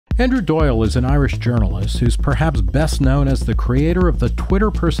Andrew Doyle is an Irish journalist who's perhaps best known as the creator of the Twitter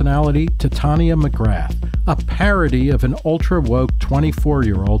personality Titania McGrath, a parody of an ultra-woke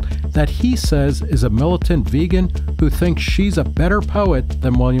 24-year-old that he says is a militant vegan who thinks she's a better poet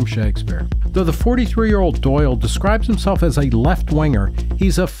than William Shakespeare. Though the 43-year-old Doyle describes himself as a left-winger,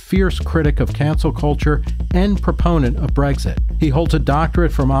 he's a fierce critic of cancel culture and proponent of Brexit. He holds a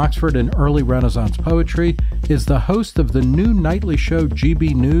doctorate from Oxford in early Renaissance poetry, is the host of the new nightly show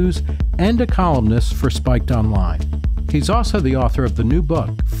GB News, and a columnist for Spiked Online. He's also the author of the new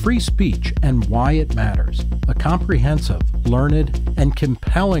book, Free Speech and Why It Matters, a comprehensive, learned, and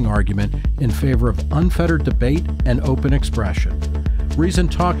compelling argument in favor of unfettered debate and open expression. Reason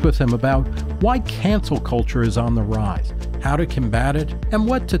talked with him about why cancel culture is on the rise, how to combat it, and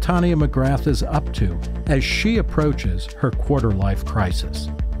what Titania McGrath is up to as she approaches her quarter-life crisis.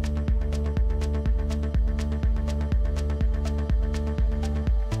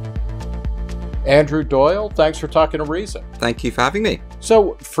 Andrew Doyle, thanks for talking to Reason. Thank you for having me.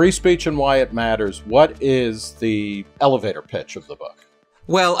 So, Free Speech and Why It Matters, what is the elevator pitch of the book?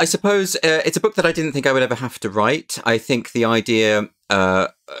 Well, I suppose it's a book that I didn't think I would ever have to write. I think the idea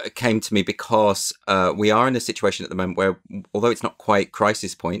came to me because we are in a situation at the moment where, although it's not quite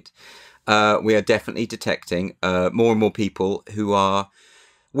crisis point, we are definitely detecting more and more people who are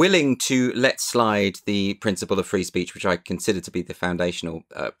willing to let slide the principle of free speech, which I consider to be the foundational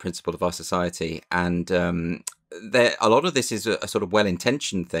principle of our society. And a lot of this is a sort of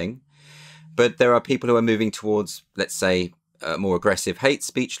well-intentioned thing, but there are people who are moving towards, let's say, more aggressive hate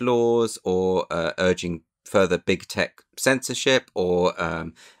speech laws, or urging further big tech censorship, or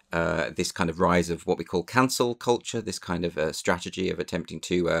this kind of rise of what we call cancel culture, this kind of strategy of attempting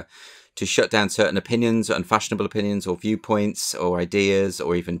to shut down certain opinions, unfashionable opinions, or viewpoints, or ideas,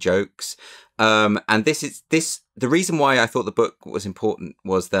 or even jokes. And the reason why I thought the book was important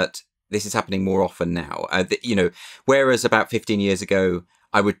was that this is happening more often now. Whereas about 15 years ago,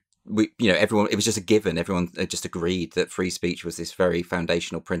 everyone, it was just a given. Everyone just agreed that free speech was this very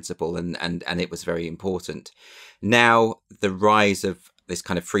foundational principle, and it was very important. Now, the rise of this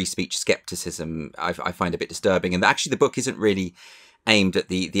kind of free speech skepticism, I find a bit disturbing. And actually, the book isn't really aimed at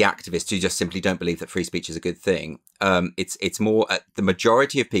the activists who just simply don't believe that free speech is a good thing. It's more at the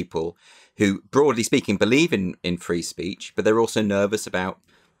majority of people who, broadly speaking, believe in free speech, but they're also nervous about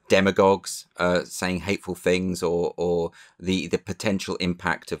demagogues saying hateful things, or the potential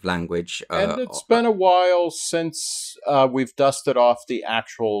impact of language. And it's been a while since we've dusted off the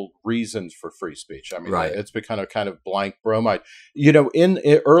actual reasons for free speech. I mean, right. It's become a kind of blank bromide.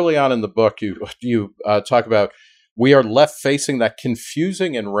 Early on in the book, you talk about, we are left facing that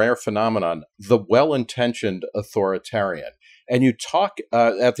confusing and rare phenomenon, the well-intentioned authoritarian. And you talk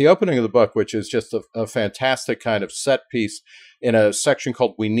at the opening of the book, which is just a fantastic kind of set piece in a section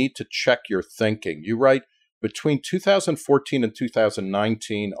called We Need to Check Your Thinking. You write, between 2014 and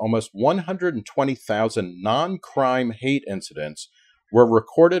 2019, almost 120,000 non-crime hate incidents were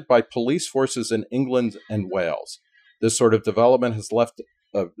recorded by police forces in England and Wales. This sort of development has left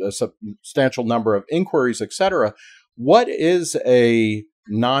a substantial number of inquiries, etc. What is a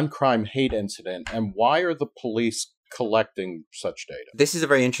non-crime hate incident, and why are the police collecting such data? This is a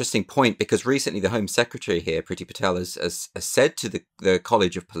very interesting point, because recently the Home Secretary here, Priti Patel, has said to the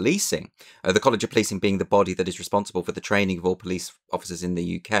College of Policing, the College of Policing being the body that is responsible for the training of all police officers in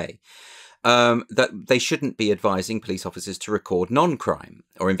the UK, that they shouldn't be advising police officers to record non-crime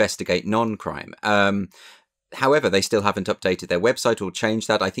or investigate non-crime. However, they still haven't updated their website or changed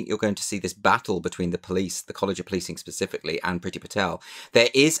that. I think you're going to see this battle between the police, the College of Policing specifically, and Priti Patel. There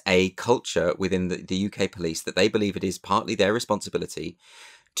is a culture within the UK police that they believe it is partly their responsibility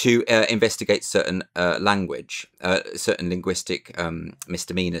to investigate certain language, certain linguistic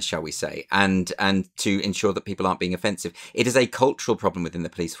misdemeanors, shall we say, and to ensure that people aren't being offensive. It is a cultural problem within the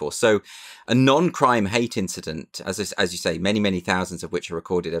police force. So a non-crime hate incident, as you say, many thousands of which are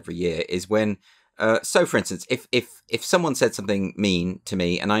recorded every year, is when so, for instance, if someone said something mean to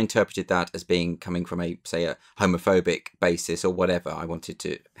me and I interpreted that as being coming from a homophobic basis, or whatever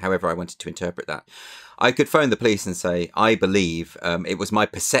however I wanted to interpret that, I could phone the police and say, I believe it was my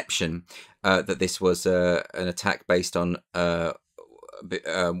perception that this was an attack based on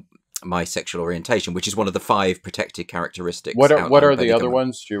my sexual orientation, which is one of the 5 protected characteristics. What are the other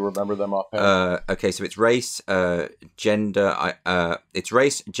ones? Do you remember them offhand? Okay, so it's race, gender,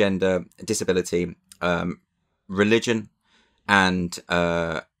 disability, religion, and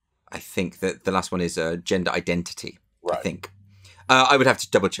I think that the last one is gender identity. Right. I think. I would have to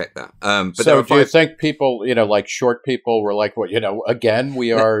double check that. But so do you think people, like short people were like, again,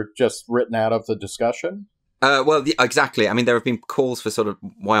 we are just written out of the discussion? Well, exactly. I mean, there have been calls for sort of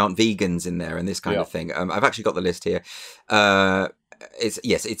why aren't vegans in there and this kind of thing. I've actually got the list here.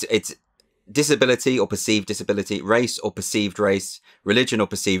 It's disability or perceived disability, race or perceived race, religion or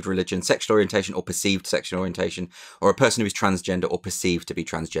perceived religion, sexual orientation or perceived sexual orientation, or a person who is transgender or perceived to be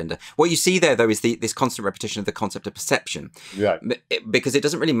transgender. What you see there, though, is this constant repetition of the concept of perception. Yeah. Because it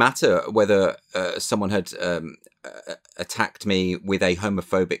doesn't really matter whether someone had attacked me with a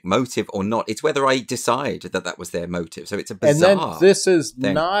homophobic motive or not. It's whether I decide that that was their motive. So it's a bizarre And then this is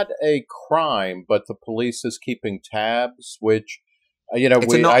thing. Not a crime, but the police is keeping tabs, which...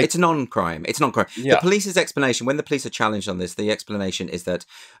 it's a non-crime. It's non-crime. Yeah. The police's explanation, when the police are challenged on this, the explanation is that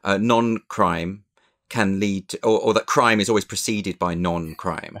non-crime can lead to, or that crime is always preceded by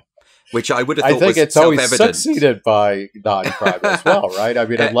non-crime, which I would have thought was self-evident. I think it's always succeeded by non-crime as well, right? I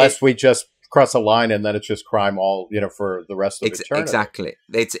mean, unless we just cross a line and then it's just crime all, for the rest of eternity. Exactly.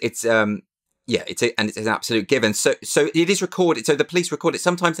 It's an absolute given. So it is recorded. So the police record it.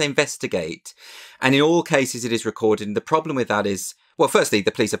 Sometimes they investigate, and in all cases it is recorded. And the problem with that is, well, firstly,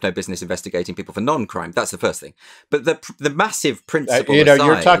 the police have no business investigating people for non-crime. That's the first thing. But the massive principle, aside,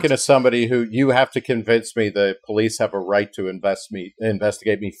 you're talking to somebody who you have to convince me the police have a right to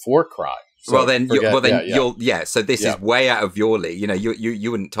investigate me for crime. So So this is way out of your league.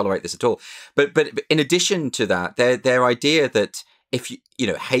 You wouldn't tolerate this at all. But in addition to that, their idea that if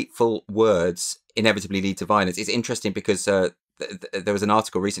hateful words inevitably lead to violence is interesting because there was an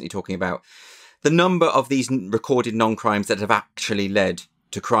article recently talking about the number of these recorded non-crimes that have actually led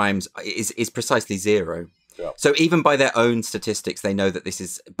to crimes is precisely zero. Yeah. So even by their own statistics, they know that this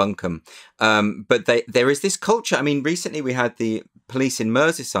is bunkum. But there is this culture. I mean, recently we had the police in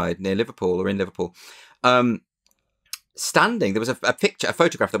Merseyside near Liverpool, or in Liverpool, standing. There was a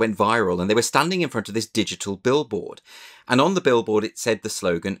photograph that went viral, and they were standing in front of this digital billboard. And on the billboard, it said the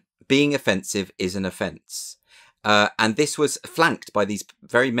slogan, "Being offensive is an offence." And this was flanked by these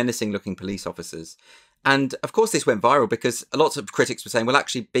very menacing looking police officers. And of course, this went viral because lots of critics were saying, well,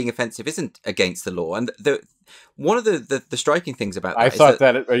 actually, being offensive isn't against the law. And one of the striking things about that I thought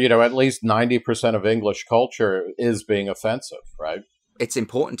that at least 90% of English culture is being offensive, right? It's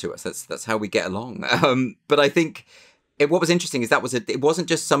important to us. That's how we get along. But I think what was interesting is it wasn't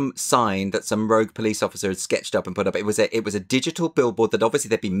just some sign that some rogue police officer had sketched up and put up. It was a digital billboard that obviously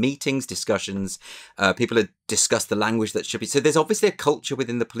there'd been meetings, discussions, people had discussed the language that should be. So there's obviously a culture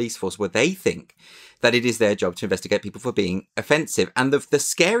within the police force where they think that it is their job to investigate people for being offensive. And the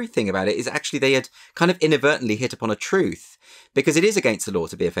scary thing about it is actually they had kind of inadvertently hit upon a truth, because it is against the law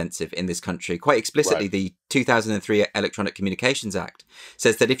to be offensive in this country. Quite explicitly, right. The 2003 Electronic Communications Act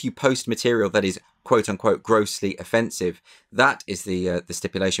says that if you post material that is quote unquote grossly offensive, that is the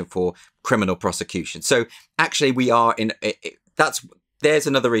stipulation for criminal prosecution. So actually we are there's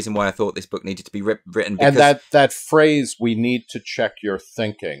another reason why I thought this book needed to be written. Because and that phrase, "we need to check your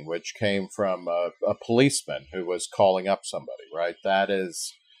thinking," which came from a policeman who was calling up somebody, right? That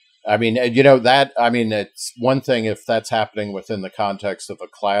is, it's one thing if that's happening within the context of a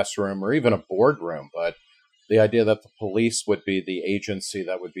classroom or even a boardroom, but the idea that the police would be the agency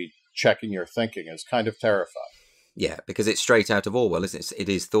that would be checking your thinking is kind of terrifying. Yeah, because it's straight out of Orwell, isn't it? It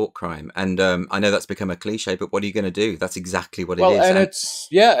is thought crime. And I know that's become a cliche, but what are you going to do? That's exactly what it is.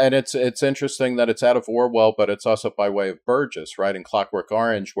 And it's interesting that it's out of Orwell, but it's also by way of Burgess, right? In Clockwork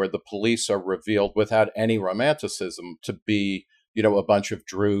Orange, where the police are revealed without any romanticism to be, a bunch of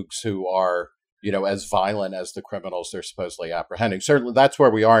droogs who are, as violent as the criminals they're supposedly apprehending. Certainly that's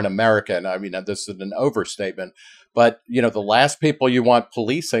where we are in America. And I mean, this is an overstatement, but the last people you want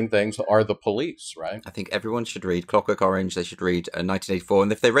policing things are the police, right? I think everyone should read Clockwork Orange. They should read 1984.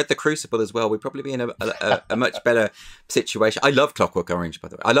 And if they read The Crucible as well, we'd probably be in a much better situation. I love Clockwork Orange, by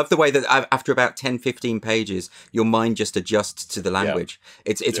the way. I love the way that after about 10, 15 pages, your mind just adjusts to the language.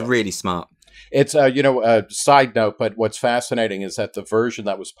 Yeah. It's really smart. It's, a side note, but what's fascinating is that the version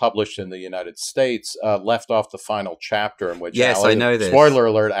that was published in the United States left off the final chapter in which, I know this. Spoiler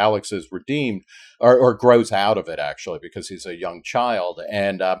alert, Alex is redeemed or grows out of it, actually, because he's a young child.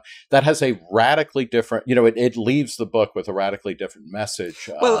 And that has a radically different, it leaves the book with a radically different message.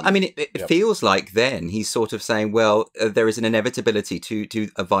 Well, it feels like then he's sort of saying, well, there is an inevitability to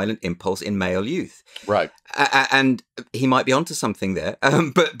a violent impulse in male youth. Right. And he might be onto something there.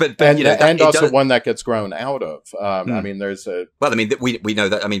 But and and also one that gets grown out of. I mean, there's a... Well, I mean, we know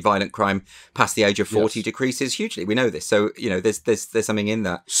that, I mean, violent crime past the age of 40 decreases hugely. We know this. So, you know, there's something in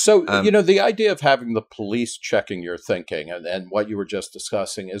that. So, you know, the idea of having the police checking your thinking and what you were just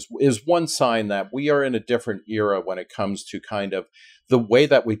discussing is one sign that we are in a different era when it comes to kind of the way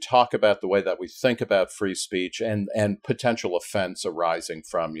that we talk about, the way that we think about free speech and potential offense arising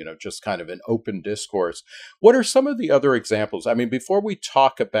from, you know, just kind of an open discourse. What are some of the other examples? I mean, before we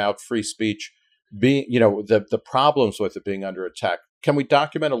talk about free speech being, you know, the problems with it being under attack, can we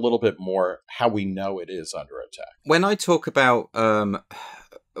document a little bit more how we know it is under attack? When I talk about,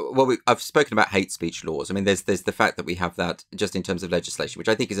 I've spoken about hate speech laws. I mean, there's the fact that we have that just in terms of legislation, which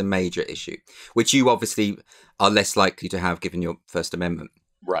I think is a major issue, which you obviously are less likely to have given your First Amendment.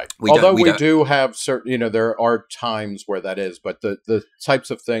 Right. Although we do have certain, you know, there are times where that is, but the types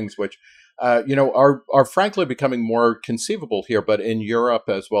of things which, you know, are frankly becoming more conceivable here, but in Europe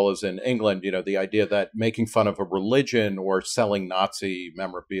as well as in England, you know, the idea that making fun of a religion or selling Nazi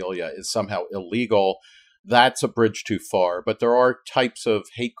memorabilia is somehow illegal, that's a bridge too far. But there are types of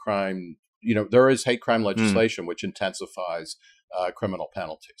hate crime, you know, there is hate crime legislation which intensifies criminal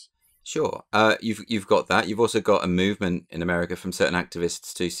penalties. Sure. You've got that. You've also got a movement in America from certain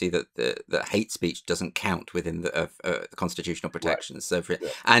activists to see that that hate speech doesn't count within the constitutional protections. Right. So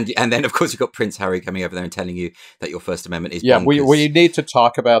and then of course you've got Prince Harry coming over there and telling you that your First Amendment is bonkers. we need to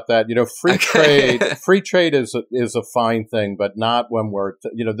talk about that. You know, free trade is a fine thing, but not when we're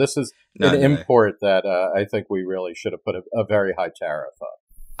you know, this is an import that I think we really should have put a very high tariff on.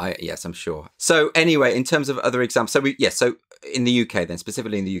 Yes, I'm sure. So anyway, in terms of other examples, so in the UK, then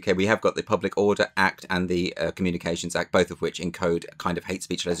specifically in the UK, we have got the Public Order Act and the Communications Act, both of which encode kind of hate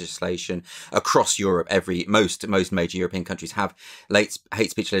speech legislation across Europe. Most major European countries have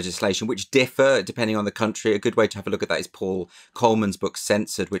hate speech legislation, which differ depending on the country. A good way to have a look at that is Paul Coleman's book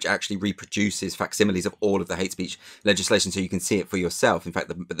Censored, which actually reproduces facsimiles of all of the hate speech legislation, so you can see it for yourself. In fact,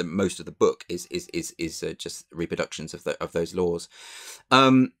 the most of the book is just reproductions of those laws.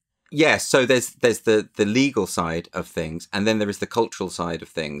 Yeah, so there's the legal side of things, and then there is the cultural side of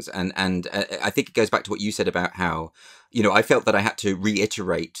things, and I think it goes back to what you said about how, you know, I felt that I had to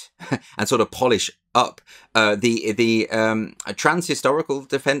reiterate and sort of polish up the trans-historical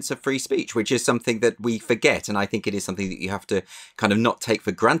defense of free speech, which is something that we forget, and I think it is something that you have to kind of not take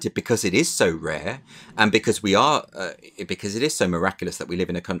for granted because it is so rare, and because because it is so miraculous that we live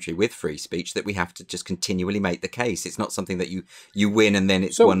in a country with free speech, that we have to just continually make the case. It's not something that you win and then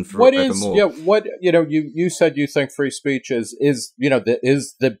it's won forevermore. You said you think free speech is you know,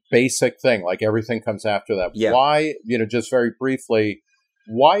 is the basic thing, like everything comes after that. Yeah. Why, you know, just very briefly,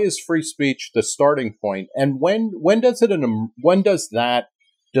 why is free speech the starting point, and when does that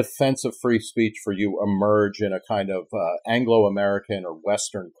defense of free speech for you emerge in a kind of Anglo-American or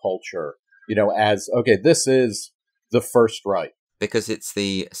Western culture? You know, as okay, this is the first right. Because it's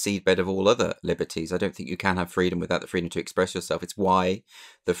the seedbed of all other liberties. I don't think you can have freedom without the freedom to express yourself. It's why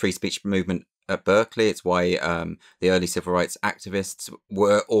the free speech movement at Berkeley, it's why the early civil rights activists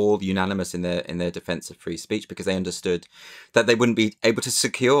were all unanimous in their defense of free speech, because they understood that they wouldn't be able to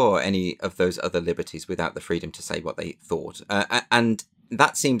secure any of those other liberties without the freedom to say what they thought. And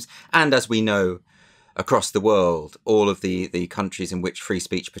that seems, and as we know, across the world, all of the countries in which free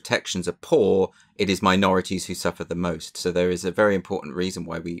speech protections are poor, it is minorities who suffer the most. So there is a very important reason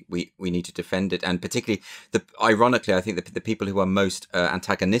why we need to defend it. And particularly, ironically, I think the people who are most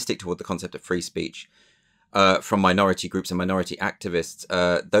antagonistic toward the concept of free speech from minority groups and minority activists,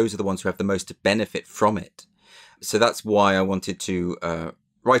 those are the ones who have the most to benefit from it. So that's why I wanted to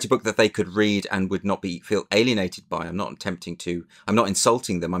write a book that they could read and would not feel alienated by. I'm not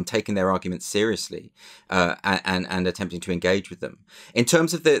insulting them. I'm taking their arguments seriously and attempting to engage with them. In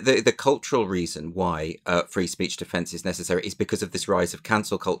terms of the cultural reason why free speech defense is necessary is because of this rise of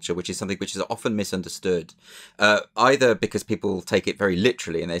cancel culture, which is something which is often misunderstood, either because people take it very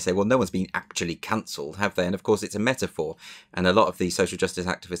literally and they say, well, no one's been actually cancelled, have they? And of course, it's a metaphor. And a lot of the social justice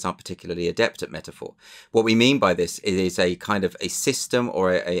activists aren't particularly adept at metaphor. What we mean by this is a kind of a system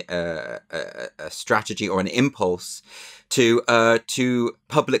or a strategy or an impulse to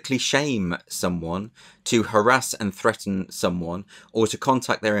publicly shame someone, to harass and threaten someone, or to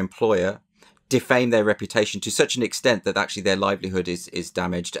contact their employer, defame their reputation to such an extent that actually their livelihood is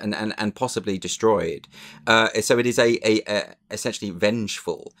damaged and possibly destroyed. So it is a essentially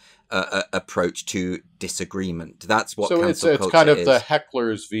vengeful approach to disagreement. That's what cancel culture it's kind of is. The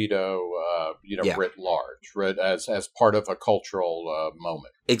heckler's veto, writ large, right, as part of a cultural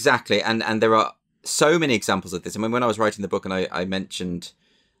moment. Exactly, and there are so many examples of this. I mean, when I was writing the book, and I mentioned,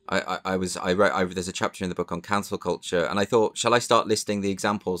 There's a chapter in the book on cancel culture, and I thought, shall I start listing the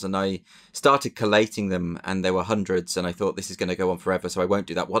examples? And I started collating them, and there were hundreds, and I thought this is going to go on forever, so I won't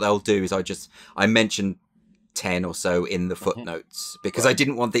do that. What I'll do is I mention 10 or so in the footnotes, because I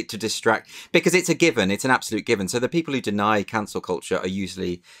didn't want it to distract, because it's a given, it's an absolute given. So the people who deny cancel culture are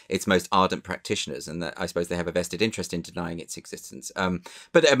usually its most ardent practitioners, and that I suppose they have a vested interest in denying its existence.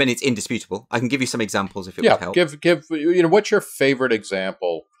 But I mean, it's indisputable. I can give you some examples if it would help. Give what's your favorite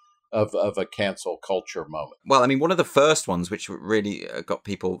example of a cancel culture moment? Well, I mean, one of the first ones which really got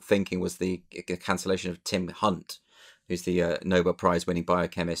people thinking was the cancellation of Tim Hunt, who's the Nobel Prize winning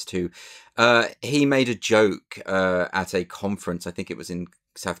biochemist, who he made a joke at a conference, I think it was in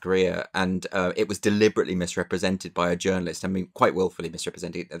South Korea, and it was deliberately misrepresented by a journalist. I mean, quite willfully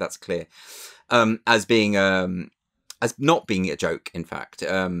misrepresented, that's clear, as being as not being a joke, in fact,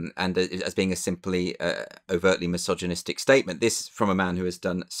 and as being a simply overtly misogynistic statement. This from a man who has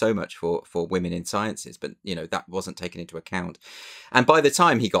done so much for women in sciences, but that wasn't taken into account. And by the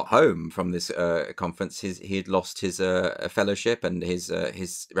time he got home from this conference, he had lost his fellowship, and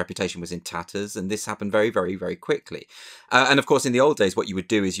his reputation was in tatters. And this happened very, very, very quickly. And of course, in the old days, what you would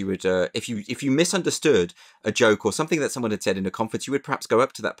do is you would, if you misunderstood a joke or something that someone had said in a conference, you would perhaps go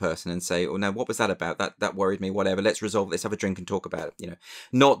up to that person and say, "Oh, now what was that about? That worried me. Whatever. Let's resolve. Let's have a drink and talk about it."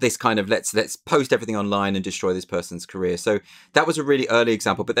 Not this kind of let's post everything online and destroy this person's career. So that was a really early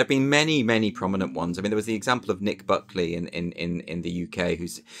example, but there have been many, many prominent ones. I mean, there was the example of Nick Buckley in the UK,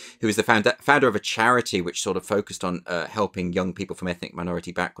 who is the founder of a charity which sort of focused on helping young people from ethnic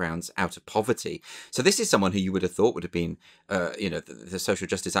minority backgrounds out of poverty. So this is someone who you would have thought would have been, the social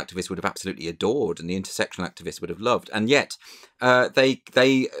justice activists would have absolutely adored, and the intersectional activists would have loved, and yet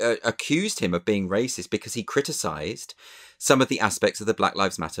they accused him of being racist because he criticised some of the aspects of the Black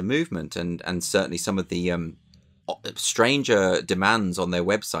Lives Matter movement, and certainly some of the stranger demands on their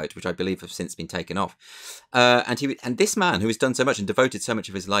website, which I believe have since been taken off. And this man, who has done so much and devoted so much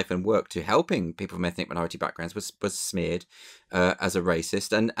of his life and work to helping people from ethnic minority backgrounds, was smeared as a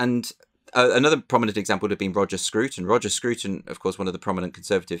racist. And another prominent example would have been Roger Scruton. Roger Scruton, of course, one of the prominent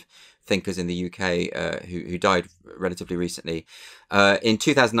conservative thinkers in the UK, who died relatively recently. In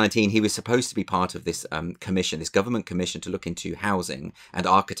 2019, he was supposed to be part of this commission, this government commission to look into housing and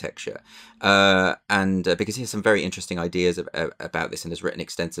architecture, and because he has some very interesting ideas about this and has written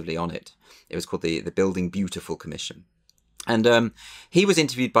extensively on it. It was called the Building Beautiful Commission. And he was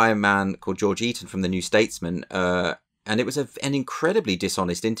interviewed by a man called George Eaton from the New Statesman, and it was an incredibly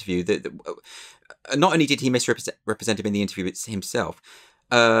dishonest interview. That not only did he misrepresent him in the interview himself,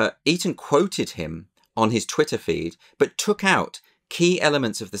 Eaton quoted him on his Twitter feed, but took out key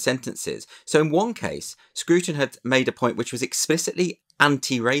elements of the sentences. So in one case, Scruton had made a point which was explicitly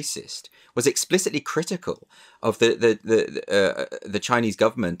anti-racist, was explicitly critical of the Chinese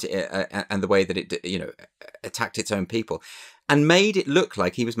government and the way that it attacked its own people, and made it look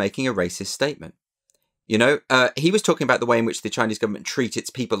like he was making a racist statement. He was talking about the way in which the Chinese government treat its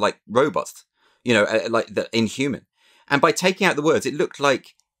people like robots, like the inhuman. And by taking out the words, it looked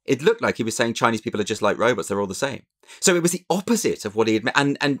like he was saying Chinese people are just like robots; they're all the same. So it was the opposite of what he had,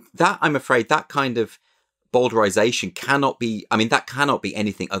 and that, I'm afraid, that kind of bowdlerization cannot be. I mean, that cannot be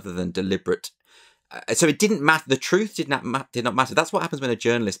anything other than deliberate. So it didn't matter. The truth did not matter. That's what happens when a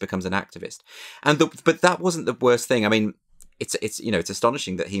journalist becomes an activist. But that wasn't the worst thing. I mean, it's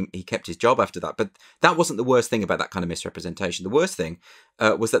astonishing that he kept his job after that. But that wasn't the worst thing about that kind of misrepresentation. The worst thing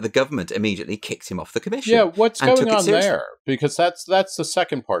was that the government immediately kicked him off the commission. Yeah, what's going on there? Because that's the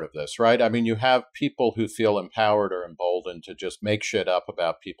second part of this, right? I mean, you have people who feel empowered or emboldened to just make shit up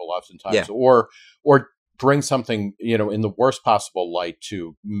about people oftentimes, or bring something, in the worst possible light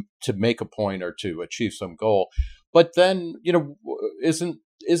to make a point or to achieve some goal. But then, isn't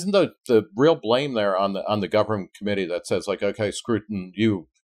the real blame there on the government committee that says, like, okay, Scruton,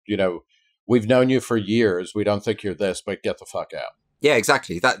 we've known you for years. We don't think you're this, but get the fuck out. Yeah,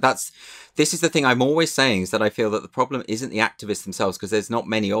 exactly. This is the thing I'm always saying, is that I feel that the problem isn't the activists themselves, because there's not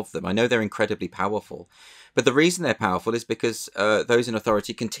many of them. I know they're incredibly powerful, but the reason they're powerful is because those in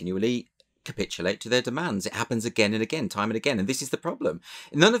authority continually capitulate to their demands. It happens again and again, time and again, and this is the problem.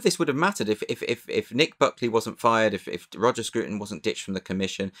 None of this would have mattered if Nick Buckley wasn't fired, if Roger Scruton wasn't ditched from the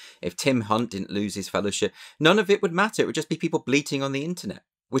commission, if Tim Hunt didn't lose his fellowship. None of it would matter. It would just be people bleating on the internet,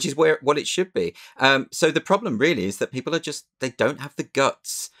 which is what it should be. So the problem really is that people they don't have the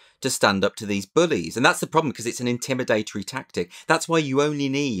guts to stand up to these bullies, and that's the problem, because it's an intimidatory tactic. That's why you only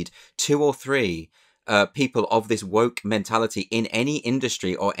need 2 or 3 people of this woke mentality in any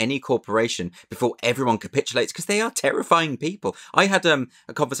industry or any corporation before everyone capitulates, because they are terrifying people. I had a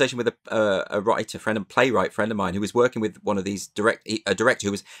conversation with a writer friend and playwright friend of mine who was working with one of these a director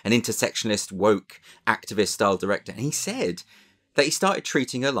who was an intersectionalist, woke, activist style director, and he said that he started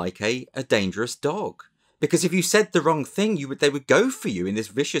treating her like a dangerous dog, because if you said the wrong thing, they would go for you in this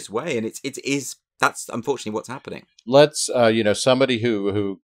vicious way, and that's unfortunately what's happening. Let's somebody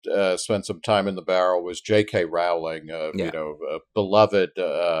who spent some time in the barrel was J.K. Rowling, a beloved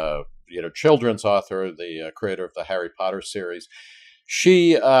children's author, the creator of the Harry Potter series.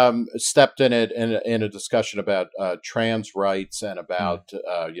 She stepped in a discussion about trans rights and about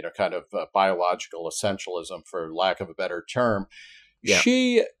biological essentialism, for lack of a better term. Yeah.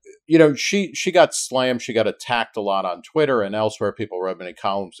 She got slammed. She got attacked a lot on Twitter and elsewhere. People wrote many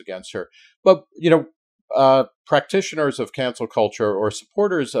columns against her. But practitioners of cancel culture or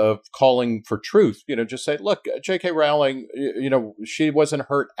supporters of calling for truth, just say, look, J.K. Rowling, she wasn't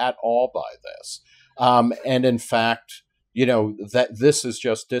hurt at all by this, and in fact, that this is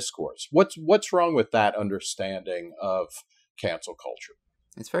just discourse. What's wrong with that understanding of cancel culture?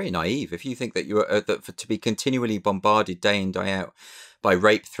 It's very naive if you think that to be continually bombarded day in, day out by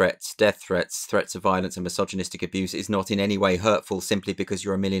rape threats, death threats, threats of violence and misogynistic abuse is not in any way hurtful simply because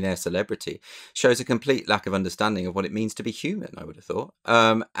you're a millionaire celebrity. Shows a complete lack of understanding of what it means to be human, I would have thought.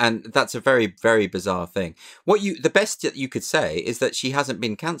 And that's a very, very bizarre thing. The best that you could say is that she hasn't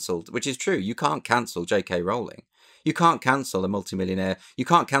been cancelled, which is true. You can't cancel J.K. Rowling. You can't cancel a multimillionaire. You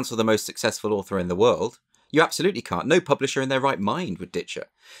can't cancel the most successful author in the world. You absolutely can't. No publisher in their right mind would ditch her.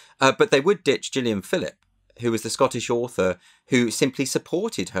 But they would ditch Gillian Phillip, who was the Scottish author who simply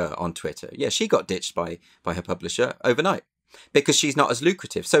supported her on Twitter. Yeah, she got ditched by her publisher overnight because she's not as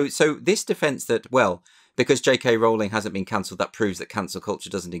lucrative. So this defense that, well, because J.K. Rowling hasn't been cancelled, that proves that cancel culture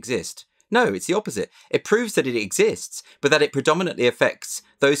doesn't exist. No, it's the opposite. It proves that it exists, but that it predominantly affects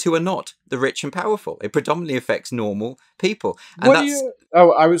those who are not the rich and powerful. It predominantly affects normal people. And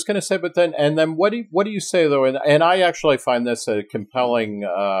I was going to say, but then what do you say though? And I actually find this a compelling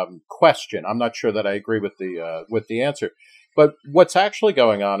question. I'm not sure that I agree with the answer. But what's actually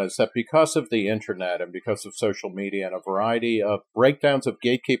going on is that because of the internet and because of social media and a variety of breakdowns of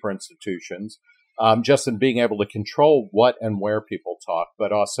gatekeeper institutions, just in being able to control what and where people talk,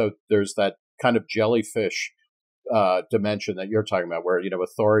 but also there's that kind of jellyfish dimension that you're talking about, where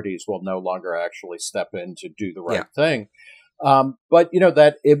authorities will no longer actually step in to do the right thing. But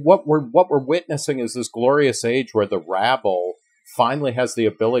what we're witnessing is this glorious age where the rabble finally has the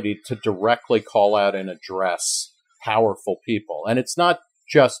ability to directly call out and address powerful people, and it's not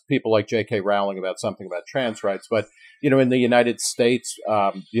just people like J.K. Rowling about something about trans rights, but in the United States,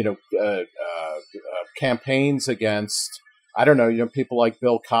 campaigns against, I don't know, people like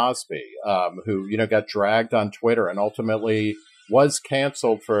Bill Cosby, who got dragged on Twitter and ultimately was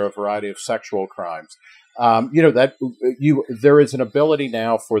canceled for a variety of sexual crimes. There is an ability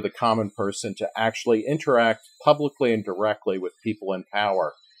now for the common person to actually interact publicly and directly with people in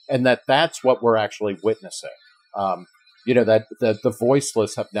power, and that's what we're actually witnessing. That the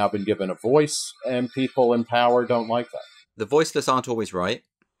voiceless have now been given a voice, and people in power don't like that. The voiceless aren't always right.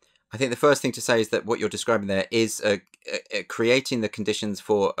 I think the first thing to say is that what you're describing there is creating the conditions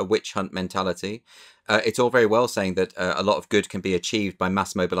for a witch hunt mentality. It's all very well saying that a lot of good can be achieved by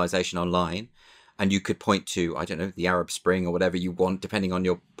mass mobilization online. And you could point to, I don't know, the Arab Spring or whatever you want, depending on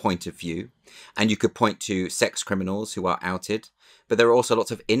your point of view. And you could point to sex criminals who are outed. But there are also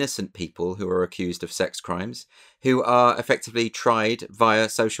lots of innocent people who are accused of sex crimes who are effectively tried via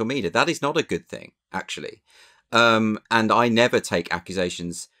social media. That is not a good thing, actually. And I never take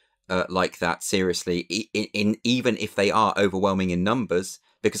accusations like that seriously, even if they are overwhelming in numbers,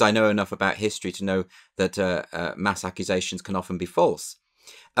 because I know enough about history to know that mass accusations can often be false.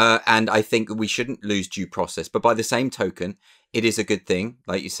 And I think we shouldn't lose due process. But by the same token, it is a good thing,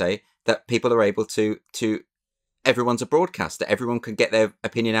 like you say, that people are able to everyone's a broadcaster. Everyone can get their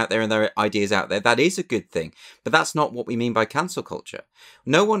opinion out there and their ideas out there. That is a good thing. But that's not what we mean by cancel culture.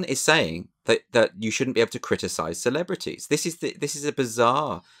 No one is saying that you shouldn't be able to criticize celebrities. This is a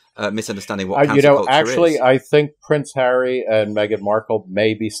bizarre misunderstanding what cancel culture actually, is. I think Prince Harry and Meghan Markle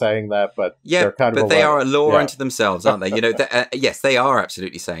may be saying that, but they're kind of they are a law unto themselves, aren't they? Yes, they are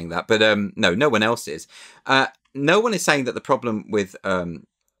absolutely saying that, but no one else is. No one is saying that the problem with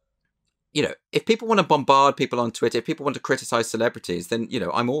if people want to bombard people on Twitter, if people want to criticize celebrities, then,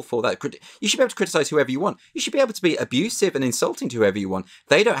 I'm all for that. You should be able to criticize whoever you want. You should be able to be abusive and insulting to whoever you want.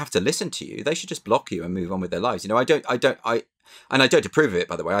 They don't have to listen to you. They should just block you and move on with their lives. And I don't approve of it,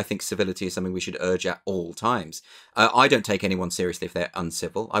 by the way. I think civility is something we should urge at all times. I don't take anyone seriously if they're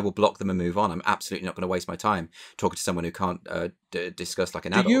uncivil. I will block them and move on. I'm absolutely not going to waste my time talking to someone who can't discuss like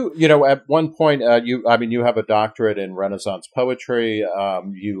an adult. At one point, you have a doctorate in Renaissance poetry.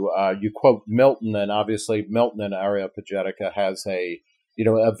 You quote Milton, and obviously Milton in Areopagitica has a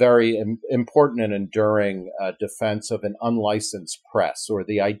very important and enduring defense of an unlicensed press, or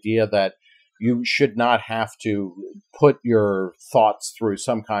the idea that you should not have to put your thoughts through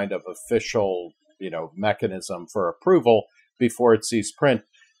some kind of official, mechanism for approval before it sees print.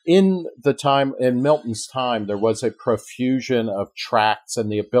 In Milton's time, there was a profusion of tracts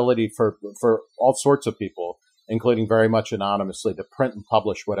and the ability for all sorts of people, including very much anonymously, to print and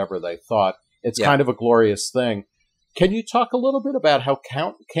publish whatever they thought. It's kind of a glorious thing. Can you talk a little bit about how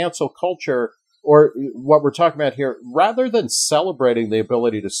cancel culture, or what we're talking about here, rather than celebrating the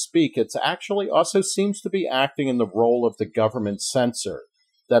ability to speak, it's actually also seems to be acting in the role of the government censor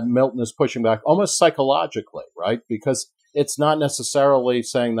that Milton is pushing back almost psychologically, right? Because it's not necessarily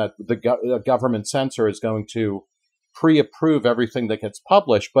saying that the government censor is going to pre-approve everything that gets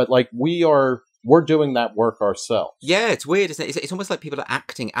published, but like we're doing that work ourselves. Yeah, it's weird, isn't it? It's almost like people are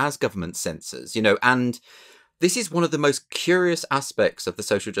acting as government censors, and this is one of the most curious aspects of the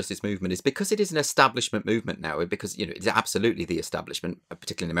social justice movement, is because it is an establishment movement now, because it's absolutely the establishment,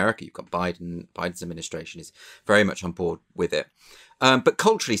 particularly in America. You've got Biden's administration is very much on board with it. But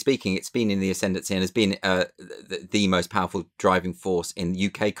culturally speaking, it's been in the ascendancy and has been the most powerful driving force in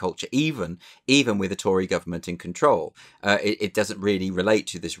UK culture, even with a Tory government in control. It doesn't really relate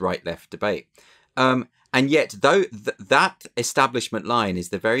to this right-left debate. And yet, though that establishment line is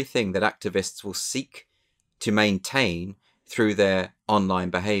the very thing that activists will seek to maintain through their online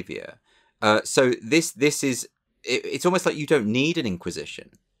behavior. So this is, it's almost like you don't need an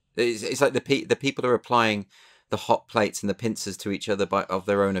inquisition. It's like the people are applying the hot plates and the pincers to each other of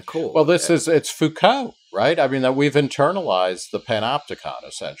their own accord. Well, it's Foucault, right? I mean, that we've internalized the panopticon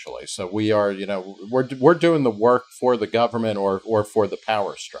essentially. So we are, we're doing the work for the government or for the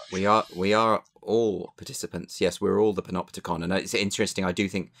power structure. We are all participants. Yes, we're all the panopticon, and it's interesting. I do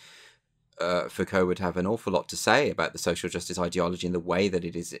think Foucault would have an awful lot to say about the social justice ideology and the way that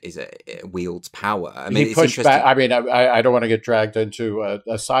it wields power. I mean, he pushed back. I mean, I don't want to get dragged into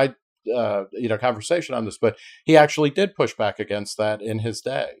a side conversation on this, but he actually did push back against that in his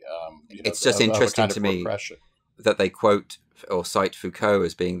day. It's just interesting to me that they quote or cite Foucault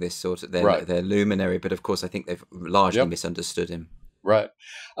as being this sort of their luminary, but of course I think they've largely misunderstood him. Right.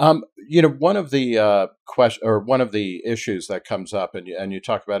 One of the issues that comes up, and you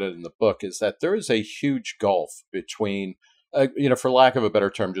talk about it in the book, is that there is a huge gulf between, for lack of a better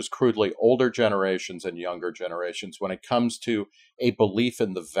term, just crudely, older generations and younger generations when it comes to a belief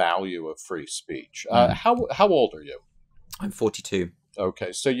in the value of free speech. How old are you? I'm 42.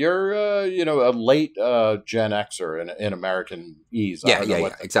 Okay, so you're a late Gen Xer in American ease. Yeah,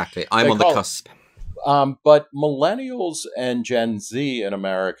 exactly. I'm on the cusp. But millennials and Gen Z in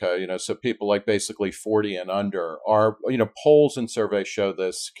America, so people like basically 40 and under are, polls and surveys show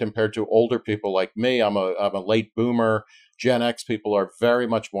this compared to older people like me. I'm a late boomer. Gen X people are very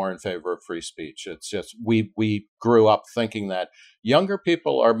much more in favor of free speech. It's just we grew up thinking that younger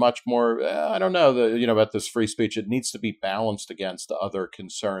people are much more, I don't know, about this free speech. It needs to be balanced against other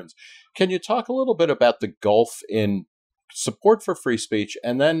concerns. Can you talk a little bit about the gulf in support for free speech,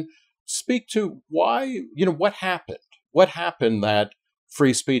 and then speak to why, what happened that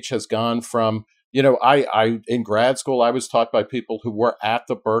free speech has gone from, I in grad school, I was taught by people who were at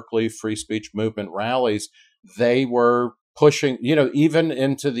the Berkeley free speech movement rallies. They were pushing, even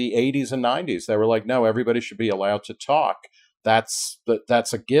into the 80s and 90s, they were like, no, everybody should be allowed to talk. That's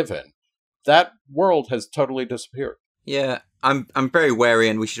a given. That world has totally disappeared. Yeah, I'm very wary,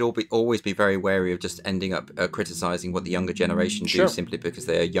 and we should always be very wary of just ending up criticizing what the younger generation do simply because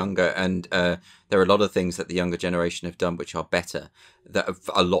they are younger. And there are a lot of things that the younger generation have done which are better, that are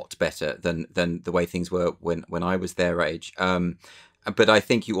a lot better than the way things were when I was their age. But I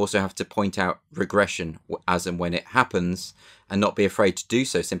think you also have to point out regression as and when it happens, and not be afraid to do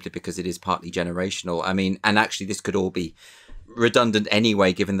so simply because it is partly generational. I mean, and actually this could all be redundant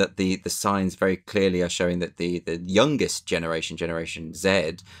anyway, given that the signs very clearly are showing that the youngest Generation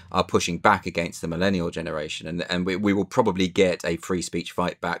Z, are pushing back against the millennial generation, and we will probably get a free speech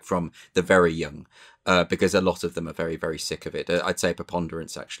fight back from the very young, because a lot of them are very, very sick of it. I'd say a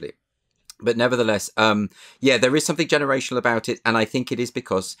preponderance, actually. But nevertheless, there is something generational about it, and I think it is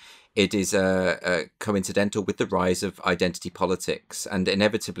because it is coincidental with the rise of identity politics, and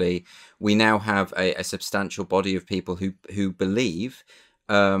inevitably we now have a substantial body of people who believe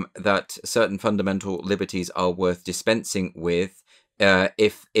that certain fundamental liberties are worth dispensing with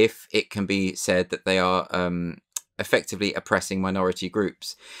if it can be said that they are effectively oppressing minority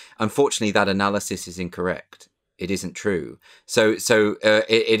groups. Unfortunately, that analysis is incorrect. It isn't true. So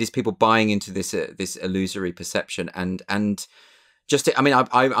it is people buying into this illusory perception and just I mean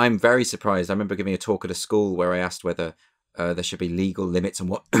I'm very surprised. I remember giving a talk at a school where I asked whether there should be legal limits on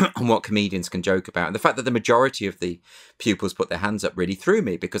what on what comedians can joke about, and the fact that the majority of the pupils put their hands up really threw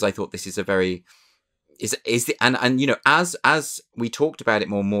me, because I thought this is a very and you know, as we talked about it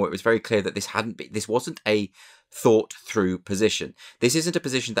more and more, it was very clear that this wasn't a thought through position. This isn't a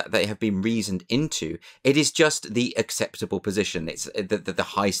position that they have been reasoned into. It is just the acceptable position. It's the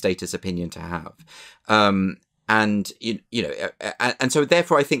high status opinion to have. And you know, and so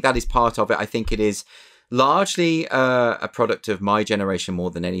therefore I think that is part of it. I think it is largely a product of my generation more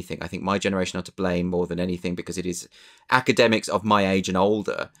than anything. I think my generation are to blame more than anything, because it is academics of my age and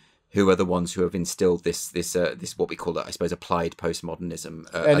older who are the ones who have instilled this what we call, I suppose, applied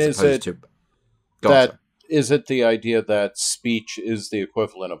postmodernism, as opposed to. That is it the idea that speech is the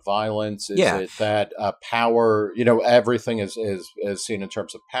equivalent of violence? Is it that power? You know, everything is seen in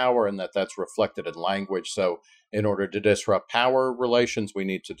terms of power, and that's reflected in language. So, in order to disrupt power relations, we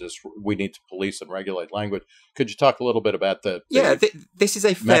need to police and regulate language. Could you talk a little bit about this is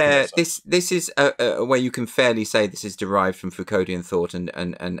a fair this is a way you can fairly say this is derived from Foucauldian thought and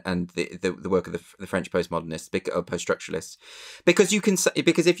the work of the French postmodernists or post-structuralists, because you can say,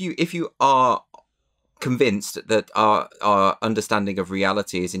 because if you are convinced that our understanding of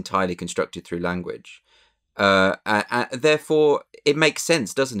reality is entirely constructed through language, therefore it makes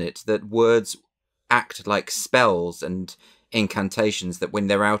sense, doesn't it, that words act like spells and incantations, that when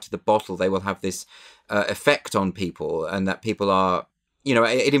they're out of the bottle they will have this effect on people, and that people are, you know,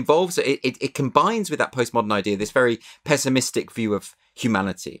 it involves it combines with that postmodern idea this very pessimistic view of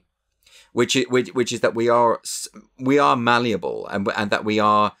humanity, which is that we are malleable, and that we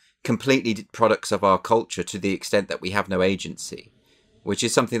are completely products of our culture to the extent that we have no agency, which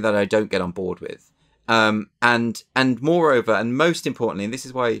is something that I don't get on board with. And moreover, and most importantly, and this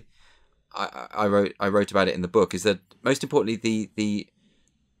is why I wrote about it in the book, is that most importantly the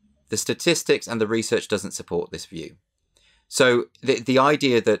statistics and the research doesn't support this view. So the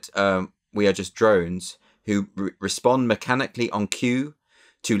idea that we are just drones who respond mechanically on cue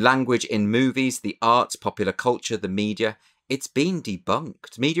to language in movies, the arts, popular culture, the media, it's been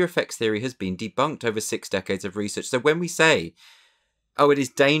debunked. Media effects theory has been debunked over 6 decades of research. So when we say, oh, it is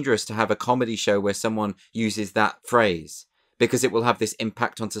dangerous to have a comedy show where someone uses that phrase because it will have this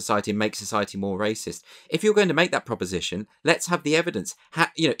impact on society and make society more racist, if you're going to make that proposition, let's have the evidence.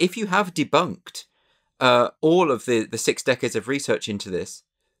 You know, if you have debunked all of the 6 decades of research into this,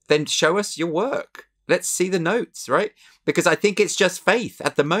 then show us your work. Let's see the notes, right? Because I think it's just faith.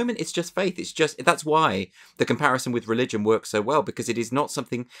 At the moment, it's just faith. That's why the comparison with religion works so well, because it is not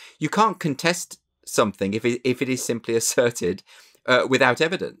something, you can't contest something if it is simply asserted without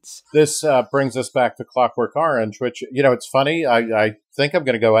evidence. This brings us back to Clockwork Orange, which, you know, it's funny. I think I'm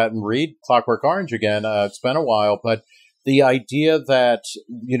going to go out and read Clockwork Orange again. It's been a while, but the idea that,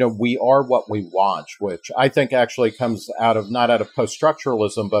 you know, we are what we watch, which I think actually comes out of, not out of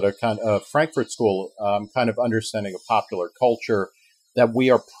post-structuralism, but a kind of Frankfurt School kind of understanding of popular culture, that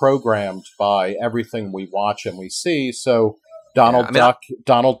we are programmed by everything we watch and we see. So Donald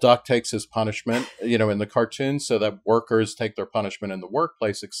Duck takes his punishment, you know, in the cartoons, so that workers take their punishment in the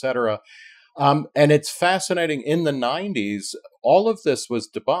workplace, etc. And it's fascinating. In the 90s, all of this was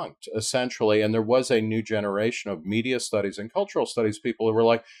debunked, essentially, and there was a new generation of media studies and cultural studies people who were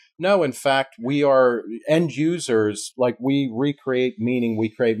like, no, in fact, we are end users. Like, we recreate meaning, we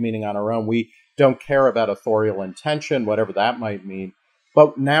create meaning on our own. We don't care about authorial intention, whatever that might mean.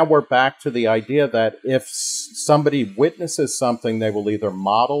 But now we're back to the idea that if somebody witnesses something, they will either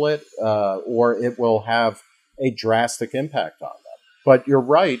model it or it will have a drastic impact on them. But you're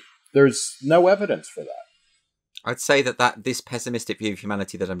right. There's no evidence for that. I'd say that this pessimistic view of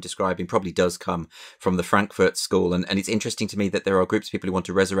humanity that I'm describing probably does come from the Frankfurt School, and it's interesting to me that there are groups of people who want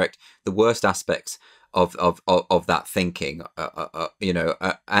to resurrect the worst aspects of that thinking, you know,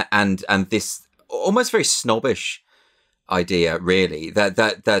 and this almost very snobbish idea, really, that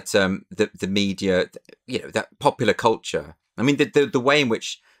the media, you know, that popular culture. I mean, the way in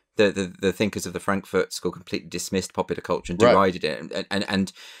which the thinkers of the Frankfurt School completely dismissed popular culture and derided it,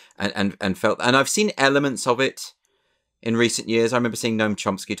 and felt, and I've seen elements of it in recent years. I remember seeing Noam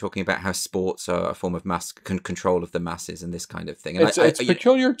Chomsky talking about how sports are a form of mass control of the masses and this kind of thing. And it's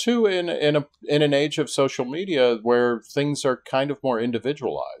peculiar too in an age of social media where things are kind of more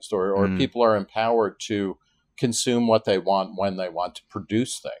individualized, or people are empowered to consume what they want when they want to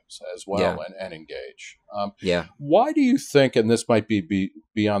produce things as well, Yeah. and engage. Yeah. Why do you think, and this might be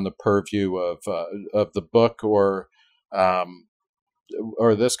beyond the purview of the book um,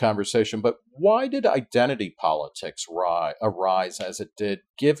 or this conversation, but why did identity politics arise as it did,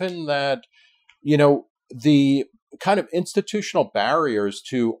 given that, the kind of institutional barriers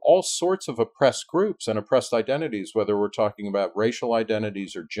to all sorts of oppressed groups and oppressed identities, whether we're talking about racial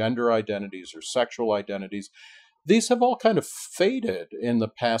identities or gender identities or sexual identities, these have all kind of faded in the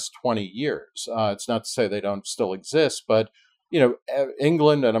past 20 years. It's not to say they don't still exist, but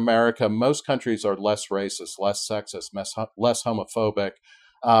England and America, most countries are less racist, less sexist, less homophobic,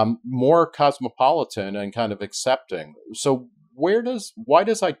 more cosmopolitan and kind of accepting. So why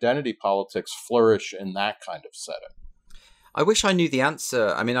does identity politics flourish in that kind of setting? I wish I knew the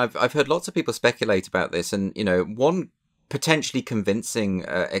answer. I mean, I've heard lots of people speculate about this, and one potentially convincing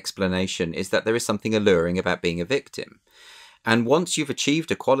explanation is that there is something alluring about being a victim. And once you've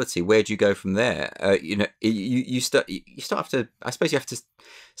achieved equality, where do you go from there? You start have to. I suppose you have to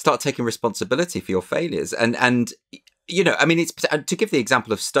start taking responsibility for your failures. And I mean, it's to give the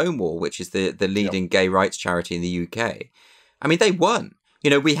example of Stonewall, which is the leading gay rights charity in the UK. I mean, they won.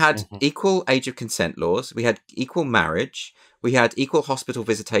 We had equal age of consent laws. We had equal marriage. We had equal hospital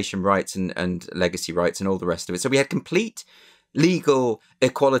visitation rights and legacy rights and all the rest of it. So we had complete legal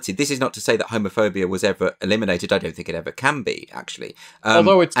equality. This is not to say that homophobia was ever eliminated. I don't think it ever can be, actually.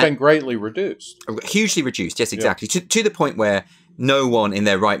 Although it's been greatly reduced. Hugely reduced, yes, exactly. Yeah. To the point where no one in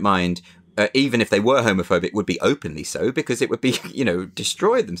their right mind, even if they were homophobic, would be openly so, because it would be,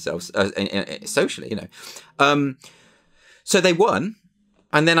 destroy themselves socially, So they won.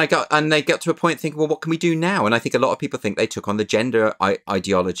 And then they got to a point thinking, well, what can we do now? And I think a lot of people think they took on the gender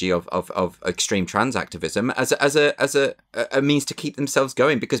ideology of extreme trans activism as a means to keep themselves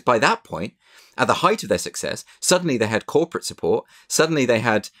going. Because by that point, at the height of their success, suddenly they had corporate support. Suddenly they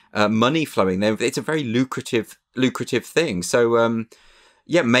had money flowing there. It's a very lucrative thing. So,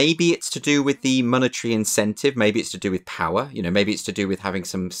 maybe it's to do with the monetary incentive. Maybe it's to do with power. Maybe it's to do with having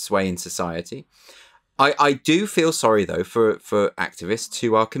some sway in society. I do feel sorry, though, for activists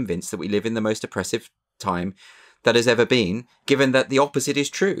who are convinced that we live in the most oppressive time that has ever been, given that the opposite is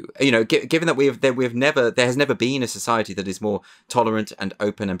true. Given that there has never been a society that is more tolerant and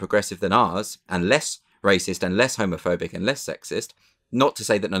open and progressive than ours, and less racist and less homophobic and less sexist. Not to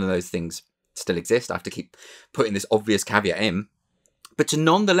say that none of those things still exist. I have to keep putting this obvious caveat in. But to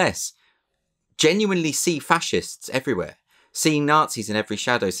nonetheless genuinely see fascists everywhere, seeing Nazis in every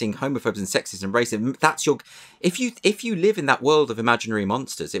shadow, seeing homophobes and sexists and racists. That's if you live in that world of imaginary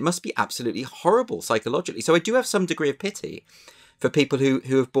monsters, it must be absolutely horrible psychologically. So I do have some degree of pity for people who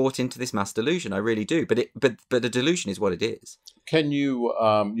have bought into this mass delusion. I really do. But a delusion is what it is. Can you,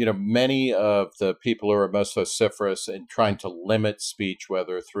 many of the people who are most vociferous in trying to limit speech,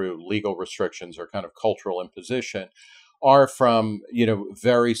 whether through legal restrictions or kind of cultural imposition, are from,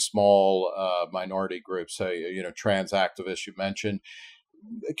 very small minority groups, say, trans activists you mentioned.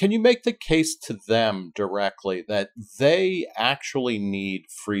 Can you make the case to them directly that they actually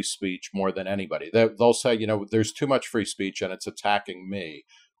need free speech more than anybody? They'll say, there's too much free speech and it's attacking me.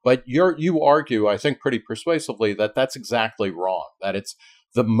 But you argue, I think pretty persuasively, that that's exactly wrong, that it's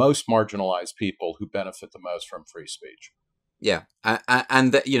the most marginalized people who benefit the most from free speech. Yeah.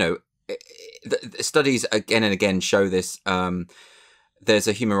 And that, the studies again and again show this. There's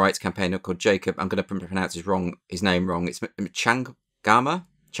a human rights campaigner called Jacob. I'm going to pronounce his name wrong. It's Changama,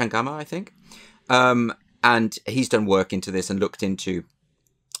 I think. And he's done work into this and looked into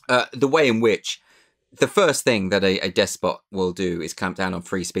the way in which the first thing that a despot will do is clamp down on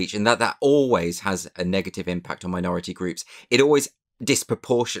free speech, and that always has a negative impact on minority groups. It always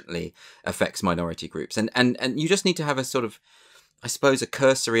disproportionately affects minority groups, and you just need to have a sort of, I suppose, a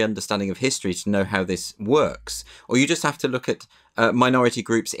cursory understanding of history to know how this works. Or you just have to look at minority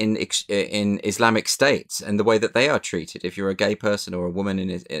groups in Islamic states and the way that they are treated. If you're a gay person or a woman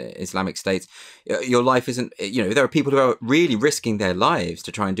in Islamic states, your life isn't, there are people who are really risking their lives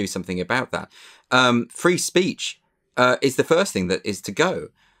to try and do something about that. Free speech is the first thing that is to go.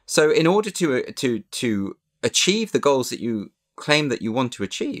 So in order to achieve the goals that you claim that you want to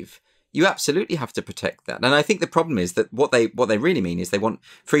achieve, you absolutely have to protect that. And I think the problem is that what they really mean is they want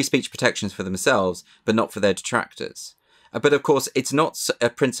free speech protections for themselves, but not for their detractors. But of course, it's not a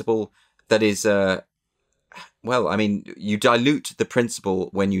principle that is, you dilute the principle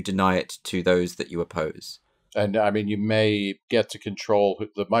when you deny it to those that you oppose. And I mean, you may get to control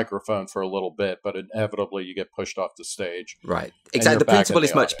the microphone for a little bit, but inevitably you get pushed off the stage. Right. Exactly. The principle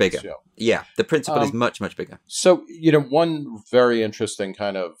is much bigger. Yeah. The principle is much, much bigger. So, one very interesting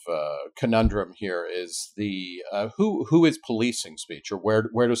kind of conundrum here is the who is policing speech, or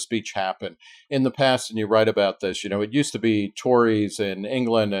where does speech happen? In the past, and you write about this, it used to be Tories in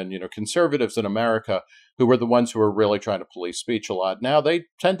England and, conservatives in America who were the ones who were really trying to police speech a lot. Now they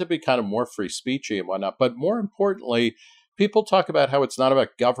tend to be kind of more free speechy and whatnot. But more importantly, people talk about how it's not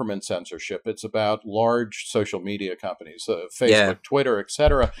about government censorship. It's about large social media companies, Facebook, Twitter,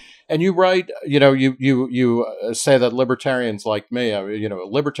 etc. And you write, you say that libertarians like me,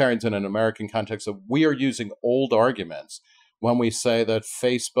 libertarians in an American context, we are using old arguments when we say that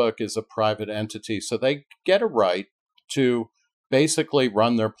Facebook is a private entity. So they get a right to basically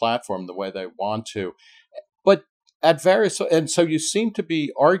run their platform the way they want to. But and so you seem to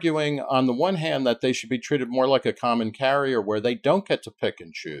be arguing on the one hand that they should be treated more like a common carrier, where they don't get to pick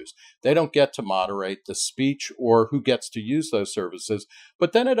and choose. They don't get to moderate the speech or who gets to use those services.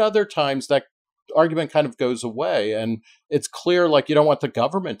 But then at other times that argument kind of goes away, and it's clear, like, you don't want the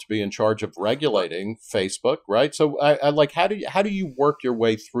government to be in charge of regulating Facebook, right? So I like, how do you work your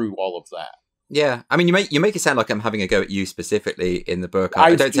way through all of that? Yeah, I mean, you make it sound like I'm having a go at you specifically in the book.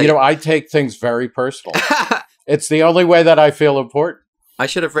 I take things very personal. It's the only way that I feel important. I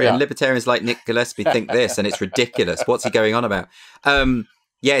should have written libertarians like Nick Gillespie think this, and it's ridiculous. What's he going on about?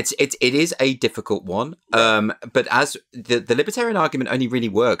 It is a difficult one. But as the libertarian argument only really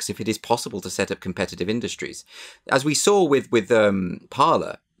works if it is possible to set up competitive industries, as we saw with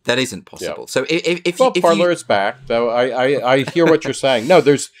Parler. That isn't possible. Yeah. So if Parler is back, though. I hear what you're saying. No,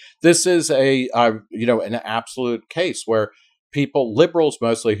 this is an absolute case where liberals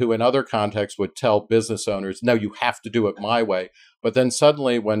mostly, who in other contexts would tell business owners, no, you have to do it my way. But then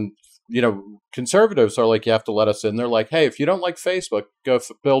suddenly when, conservatives are like, you have to let us in. They're like, hey, if you don't like Facebook, go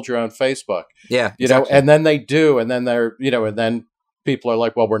build your own Facebook. Yeah, exactly. And then they do. And then they're, and then people are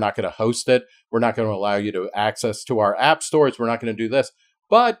like, well, we're not going to host it. We're not going to allow you to access to our app stores. We're not going to do this.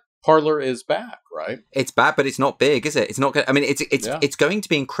 But Parler is back, right? It's back, but it's not big, is it? It's not. I mean, it's going to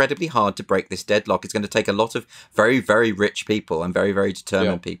be incredibly hard to break this deadlock. It's going to take a lot of very, very rich people and very, very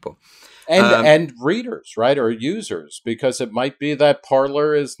determined people. And readers, right, or users, because it might be that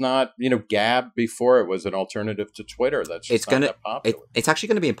Parler is not, Gab before it was an alternative to Twitter. That's just not that popular. It's actually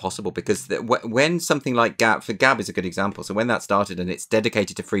going to be impossible, because when something like Gab is a good example. So when that started and it's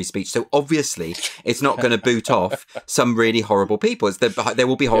dedicated to free speech, so obviously it's not going to boot off some really horrible people. There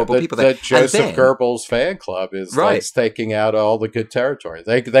will be horrible people there. The Joseph Goebbels fan club is like staking out all the good territory.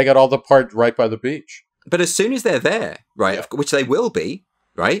 They got all the part right by the beach. But as soon as they're there, right, which they will be,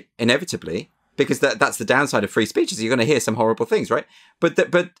 right, inevitably, because that's the downside of free speech, is you're going to hear some horrible things, right? But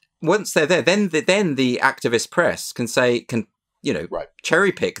once they're there, then the activist press can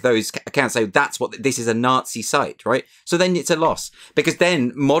cherry pick those accounts, say this is a Nazi site, right? So then it's a loss, because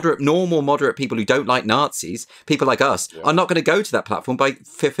then normal moderate people who don't like Nazis, people like us, are not going to go to that platform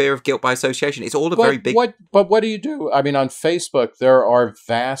for fear of guilt by association. It's all very big. But what do you do? I mean, on Facebook, there are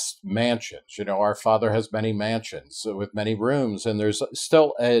vast mansions. Our father has many mansions with many rooms, and there's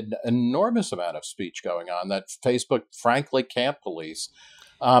still an enormous amount of speech going on that Facebook, frankly, can't police.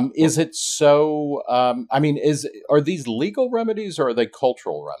 Is it so? Are these legal remedies, or are they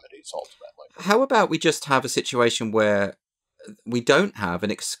cultural remedies ultimately? How about we just have a situation where we don't have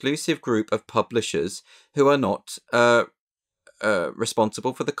an exclusive group of publishers who are not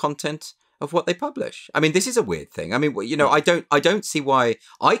responsible for the content of what they publish? I mean, this is a weird thing. I mean, I don't see why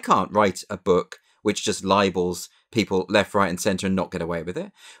I can't write a book which just libels people left, right, and center and not get away with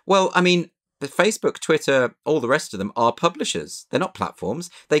it. Well, I mean, the Facebook, Twitter, all the rest of them are publishers. They're not platforms.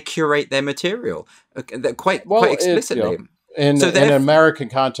 They curate their material quite explicitly. In an American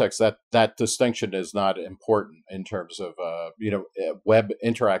context, that distinction is not important in terms of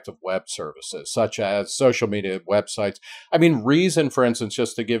interactive web services such as social media websites. I mean, Reason, for instance,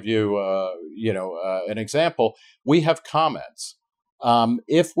 just to give you an example, we have comments.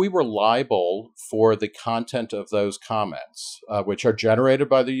 If we were liable for the content of those comments, which are generated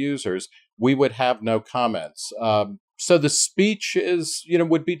by the users, we would have no comments. So the speech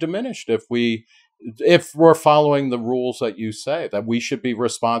would be diminished if we're following the rules that you say, that we should be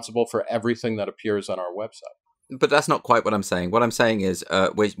responsible for everything that appears on our website. But that's not quite what I'm saying. What I'm saying is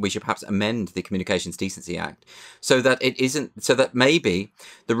we should perhaps amend the Communications Decency Act so that maybe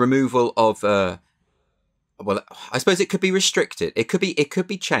the removal of well, I suppose it could be restricted. It could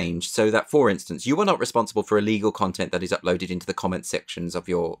be changed so that, for instance, you are not responsible for illegal content that is uploaded into the comment sections of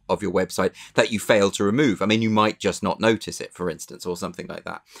your website that you fail to remove. I mean, you might just not notice it, for instance, or something like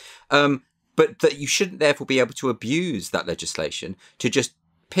that. but that you shouldn't therefore be able to abuse that legislation to just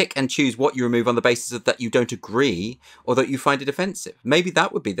pick and choose what you remove on the basis of that you don't agree or that you find it offensive. Maybe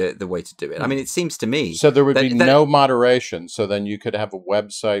that would be the way to do it. I mean, it seems to me. So there would be no moderation. So then you could have a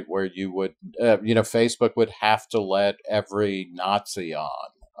website where you would, Facebook would have to let every Nazi on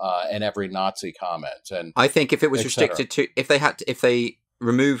and every Nazi comment. And I think if it was restricted to, if they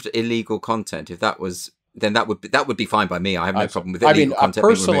removed illegal content, then that would be fine by me. I have no problem with illegal content.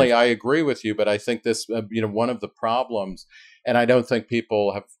 Personally, I agree with you, but I think this, one of the problems. And I don't think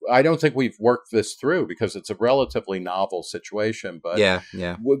we've worked this through because it's a relatively novel situation. But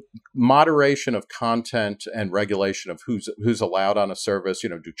with moderation of content and regulation of who's allowed on a service,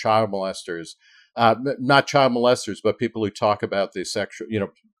 do child molesters, not child molesters, but people who talk about the sexual,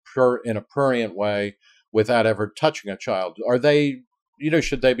 in a prurient way without ever touching a child, are they?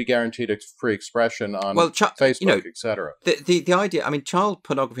 Should they be guaranteed free expression on Facebook, etc.? The idea, I mean, child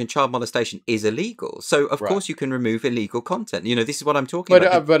pornography and child molestation is illegal. So, of course, you can remove illegal content. This is what I'm talking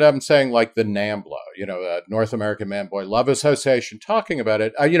about. But I'm saying like the NAMBLA, North American Man Boy Love Association, talking about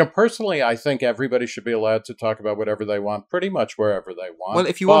it. Personally, I think everybody should be allowed to talk about whatever they want, pretty much wherever they want. Well,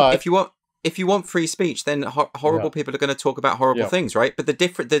 if you want free speech, then horrible people are going to talk about horrible things, right? But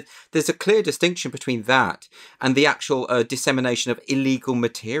there's a clear distinction between that and the actual dissemination of illegal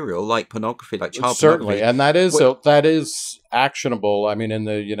material like pornography, like child pornography. And that is actionable. I mean, in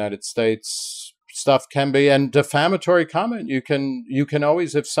the United States, stuff can be, and defamatory comment. You can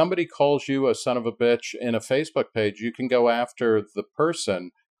always, if somebody calls you a son of a bitch in a Facebook page, you can go after the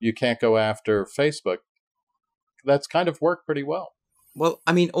person. You can't go after Facebook. That's kind of worked pretty well. Well,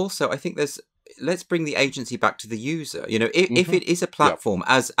 I mean, also, I think let's bring the agency back to the user. If it is a platform,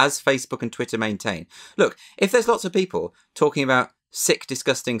 as Facebook and Twitter maintain, look, if there's lots of people talking about sick,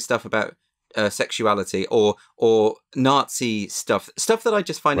 disgusting stuff about sexuality or Nazi stuff that I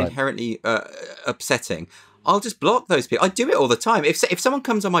just find inherently upsetting, I'll just block those people. I do it all the time. If someone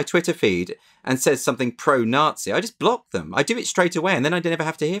comes on my Twitter feed and says something pro-Nazi, I just block them. I do it straight away, and then I never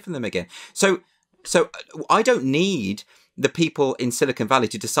have to hear from them again. So I don't need the people in Silicon Valley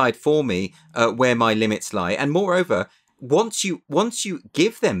to decide for me where my limits lie. And moreover, once you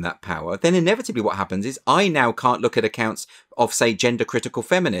give them that power, then inevitably what happens is I now can't look at accounts of, say, gender critical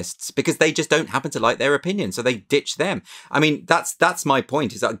feminists because they just don't happen to like their opinion. So they ditch them. I mean, that's my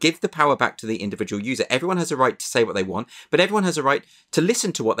point, is that give the power back to the individual user. Everyone has a right to say what they want, but everyone has a right to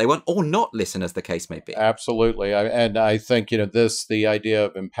listen to what they want or not listen, as the case may be. Absolutely. And I think, the idea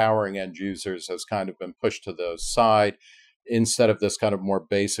of empowering end users has kind of been pushed to the side, instead of this kind of more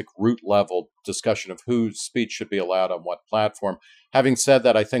basic root level discussion of whose speech should be allowed on what platform. Having said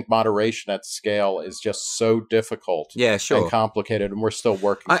that, I think moderation at scale is just so difficult and complicated, and we're still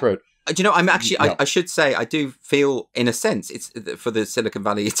working through it. I'm actually, I should say, I do feel, in a sense, it's for the Silicon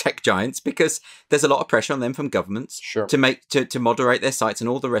Valley tech giants, because there's a lot of pressure on them from governments to moderate their sites and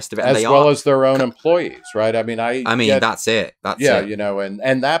all the rest of it. As well as their own employees, right? I mean, that's it. That's it.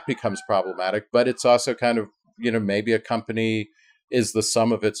 And that becomes problematic, but it's also kind of, maybe a company is the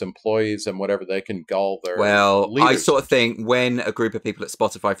sum of its employees and whatever they can gull their leaders. I sort of think when a group of people at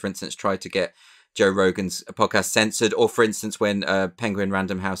Spotify, for instance, tried to get Joe Rogan's podcast censored, or for instance, when Penguin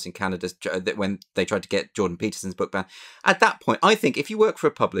Random House in Canada, when they tried to get Jordan Peterson's book banned, at that point, I think if you work for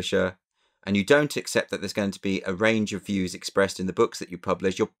a publisher and you don't accept that there's going to be a range of views expressed in the books that you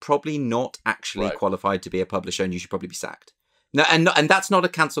publish, you're probably not actually qualified to be a publisher, and you should probably be sacked. No, and that's not a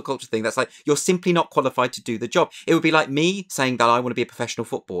cancel culture thing. That's like, you're simply not qualified to do the job. It would be like me saying that I want to be a professional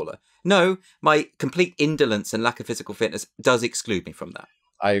footballer. No, my complete indolence and lack of physical fitness does exclude me from that.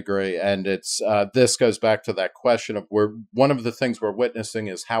 I agree. And it's this goes back to that question of one of the things we're witnessing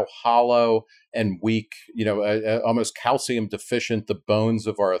is how hollow and weak, almost calcium deficient the bones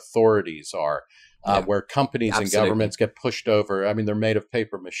of our authorities are, where companies and governments get pushed over. I mean, they're made of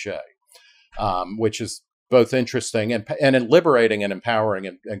paper mache, which is both interesting and liberating and empowering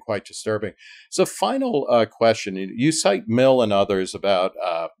and quite disturbing. So final question, you cite Mill and others about,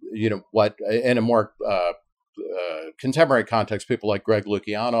 what in a more contemporary context, people like Greg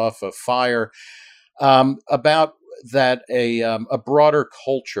Lukianoff of FIRE, about that a broader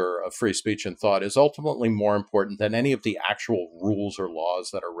culture of free speech and thought is ultimately more important than any of the actual rules or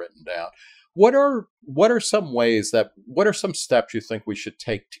laws that are written down. What are some steps you think we should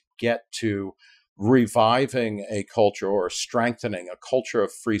take to get to reviving a culture or strengthening a culture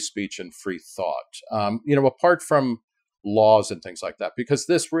of free speech and free thought, apart from laws and things like that? Because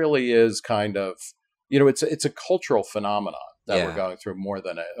this really is kind of, it's a cultural phenomenon that we're going through more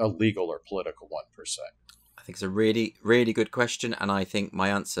than a legal or political one per se. I think it's a really, really good question. And I think my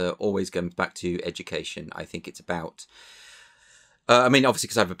answer always comes back to education. I think it's about I mean, obviously,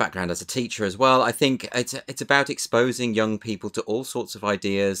 because I have a background as a teacher as well. I think it's about exposing young people to all sorts of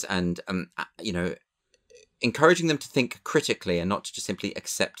ideas and, encouraging them to think critically and not to just simply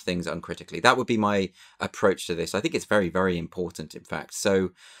accept things uncritically. That would be my approach to this. I think it's very, very important, in fact.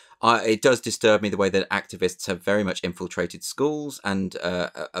 So it does disturb me the way that activists have very much infiltrated schools and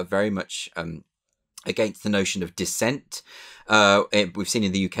are very much against the notion of dissent. We've seen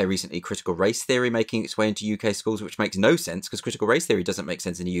in the UK recently critical race theory making its way into UK schools, which makes no sense because critical race theory doesn't make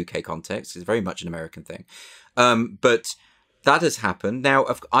sense in a UK context. It's very much an American thing. But that has happened. Now,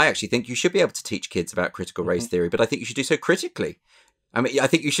 I actually think you should be able to teach kids about critical race theory, but I think you should do so critically. I mean, I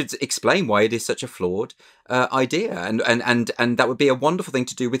think you should explain why it is such a flawed idea, and that would be a wonderful thing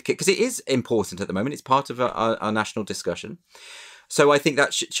to do with kids because it is important at the moment. It's part of our national discussion. So I think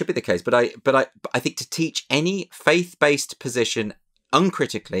that should be the case. But I think to teach any faith-based position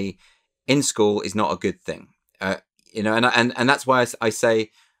uncritically in school is not a good thing. And that's why I say,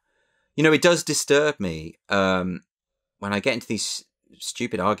 it does disturb me when I get into these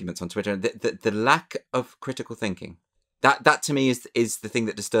stupid arguments on Twitter. The lack of critical thinking. That to me is the thing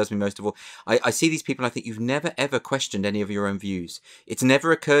that disturbs me most of all. I see these people and I think you've never ever questioned any of your own views. It's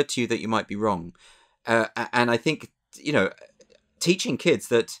never occurred to you that you might be wrong. And I think, teaching kids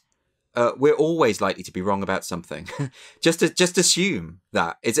that we're always likely to be wrong about something. just assume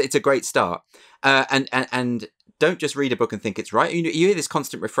that. It's a great start. And don't just read a book and think it's right. You hear this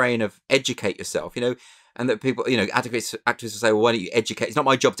constant refrain of educate yourself, and that people, activists will say, well, why don't you educate? It's not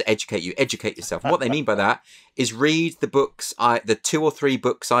my job to educate you. Educate yourself. And what they mean by that is read the books, the 2 or 3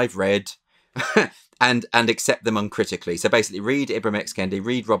 books I've read and accept them uncritically. So basically read Ibram X. Kendi,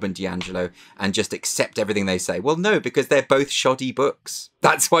 read Robin DiAngelo, and just accept everything they say. Well, no, because they're both shoddy books.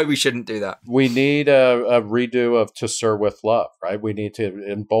 That's why we shouldn't do that. We need a redo of To Sir With Love, right? We need to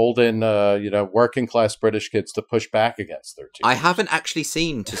embolden, working class British kids to push back against their teachers. I haven't actually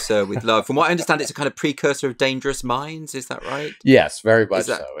seen To Sir With Love. From what I understand, it's a kind of precursor of Dangerous Minds. Is that right? Yes, very much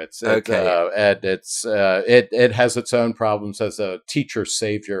so. It's okay. And it has its own problems as a teacher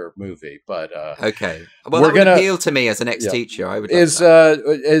savior movie, but okay. Well, that would appeal to me as an ex-teacher. I would.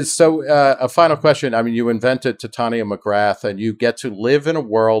 A final question. I mean, you invented Titania McGrath, and you get to live in a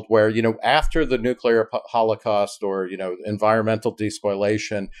world where, after the nuclear holocaust or, environmental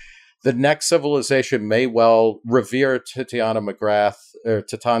despoilation, the next civilization may well revere Titania McGrath,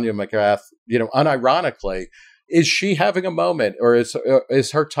 unironically. Is she having a moment, or is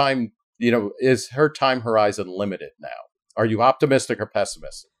her time, is her time horizon limited now? Are you optimistic or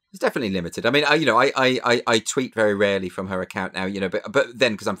pessimistic? It's definitely limited. I mean, I tweet very rarely from her account now, but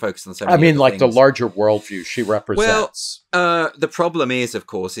then because I'm focused on so many other things. The larger worldview she represents. Well, the problem is, of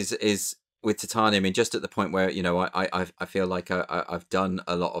course, is with Titania. I mean, just at the point where, I feel like I've done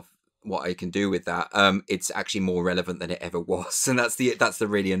a lot of what I can do with that. It's actually more relevant than it ever was, and that's the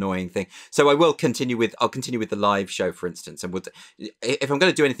really annoying thing. So I'll continue with the live show, for instance, and if I'm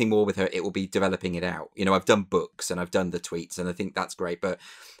going to do anything more with her, it will be developing it out. I've done books and I've done the tweets, and I think that's great, but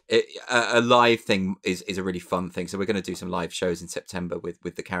a live thing is a really fun thing. So we're going to do some live shows in September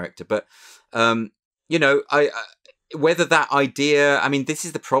with the character. But whether that idea, I mean, this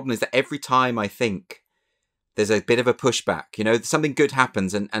is the problem, is that every time I think there's a bit of a pushback, something good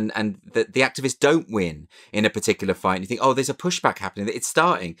happens and the activists don't win in a particular fight, and you think, oh, there's a pushback happening, it's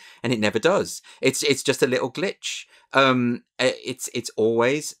starting, and it never does. It's just a little glitch. It's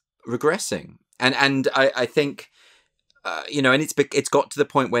always regressing, and I think. And it's got to the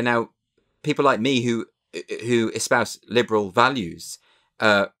point where now people like me who espouse liberal values,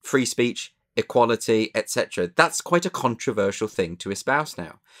 free speech, equality, etc. That's quite a controversial thing to espouse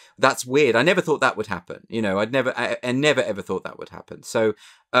now. That's weird. I never thought that would happen. I never ever thought that would happen. So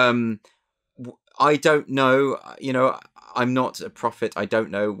I don't know. I'm not a prophet. I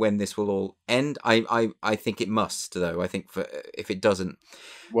don't know when this will all end. I think it must, though. I think if it doesn't,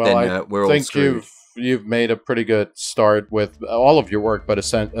 then we're all screwed. You've made a pretty good start with all of your work, but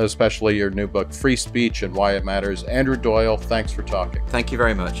especially your new book, Free Speech and Why It Matters. Andrew Doyle, thanks for talking. Thank you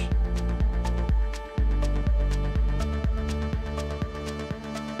very much.